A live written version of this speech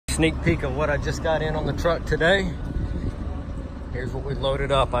sneak peek of what I just got in on the truck today. Here's what we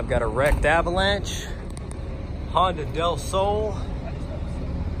loaded up. I've got a wrecked Avalanche, Honda Del Sol.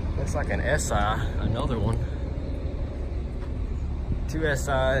 Looks like an SI, another one. 2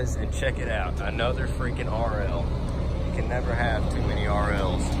 SIs, and check it out, another freaking RL. You can never have too many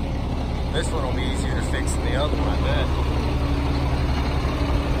RLs. This one will be easier to fix than the other one, I bet.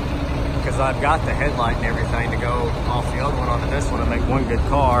 Because I've got the headlight and everything to go off the other one onto this one to make one good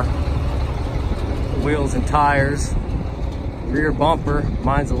car. Wheels and tires, rear bumper,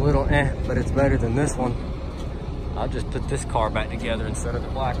 mine's a little but it's better than this one. I'll just put this car back together instead of the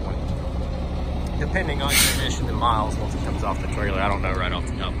black one. Depending on condition and miles once it comes off the trailer. I don't know right off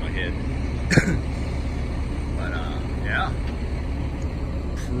the top of my head. But yeah,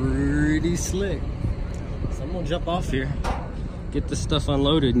 pretty slick. So I'm gonna jump off here, get this stuff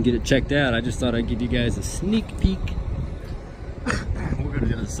unloaded and get it checked out. I just thought I'd give you guys a sneak peek. We'll go to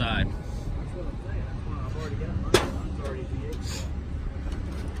the other side.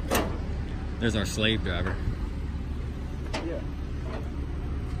 There's our slave driver.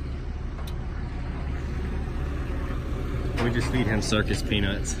 We just feed him circus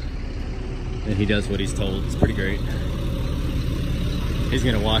peanuts, and he does what he's told. It's pretty great. He's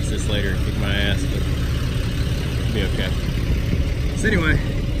gonna watch this later and kick my ass, but it'll be okay. So anyway,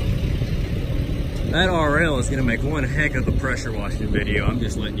 that RL is gonna make one heck of a pressure washing video. I'm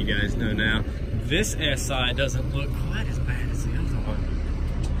just letting you guys know now. This SI doesn't look quite as bad as the other one.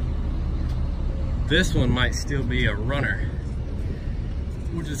 This one might still be a runner.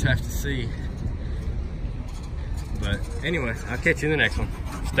 We'll just have to see. But anyway, I'll catch you in the next one.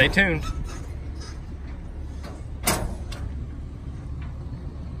 Stay tuned.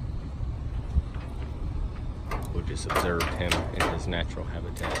 We'll just observe him in his natural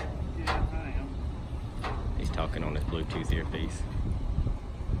habitat. He's talking on his Bluetooth earpiece.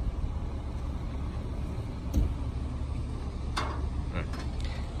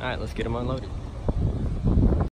 All right, let's get him unloaded.